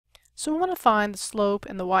So we want to find the slope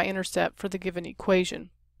and the y-intercept for the given equation.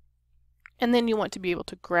 And then you want to be able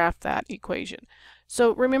to graph that equation.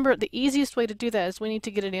 So remember, the easiest way to do that is we need to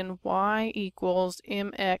get it in y equals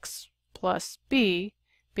mx plus b,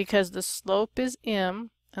 because the slope is m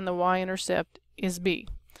and the y-intercept is b.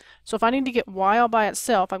 So if I need to get y all by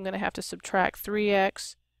itself, I'm going to have to subtract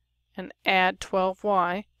 3x and add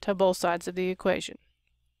 12y to both sides of the equation.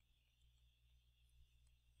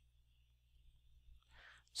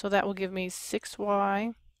 So that will give me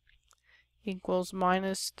 6y equals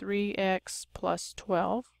minus 3x plus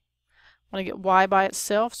 12. I want to get y by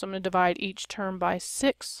itself, so I'm going to divide each term by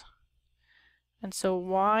 6. And so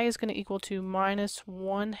y is going to equal to minus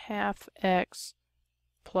 1/2 x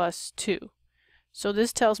plus 2. So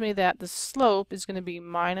this tells me that the slope is going to be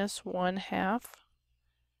minus 1/2,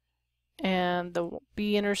 and the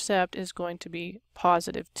b-intercept is going to be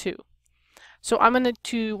positive 2. So I'm going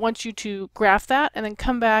to want you to graph that and then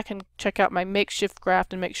come back and check out my makeshift graph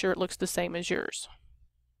and make sure it looks the same as yours.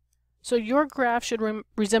 So your graph should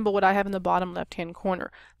resemble what I have in the bottom left-hand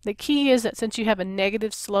corner. The key is that since you have a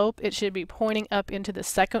negative slope, it should be pointing up into the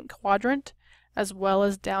second quadrant as well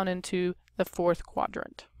as down into the fourth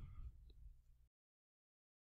quadrant.